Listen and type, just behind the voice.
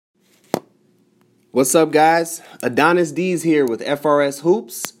What's up, guys? Adonis D's here with FRS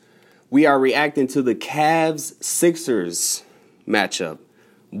Hoops. We are reacting to the Cavs-Sixers matchup.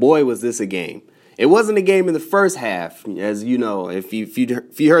 Boy, was this a game. It wasn't a game in the first half, as you know. If you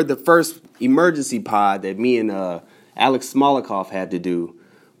heard the first emergency pod that me and Alex Smolikoff had to do,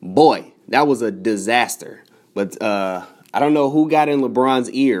 boy, that was a disaster. But I don't know who got in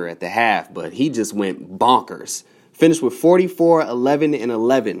LeBron's ear at the half, but he just went bonkers. Finished with 44, 11, and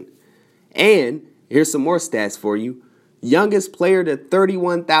 11. And here's some more stats for you. Youngest player to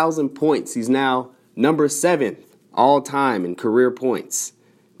 31,000 points. He's now number 7th all time in career points.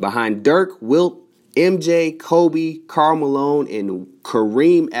 Behind Dirk, Wilt, MJ, Kobe, Karl Malone, and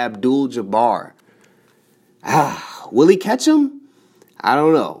Kareem Abdul-Jabbar. Will he catch him? I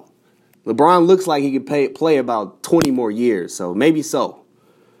don't know. LeBron looks like he could play about 20 more years, so maybe so.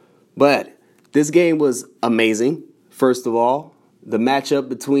 But this game was amazing. First of all, the matchup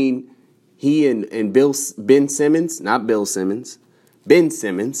between he and Ben Simmons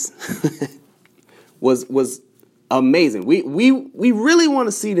was amazing. We really want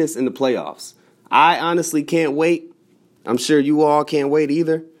to see this in the playoffs. I honestly can't wait. I'm sure you all can't wait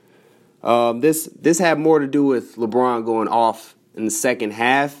either. This had more to do with LeBron going off in the second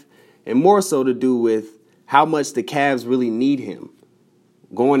half, and more so to do with how much the Cavs really need him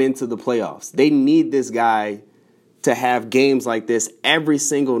going into the playoffs. They need this guy to have games like this every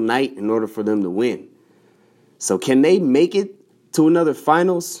single night in order for them to win. So can they make it to another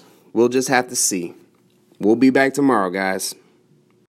finals? We'll just have to see. We'll be back tomorrow, guys.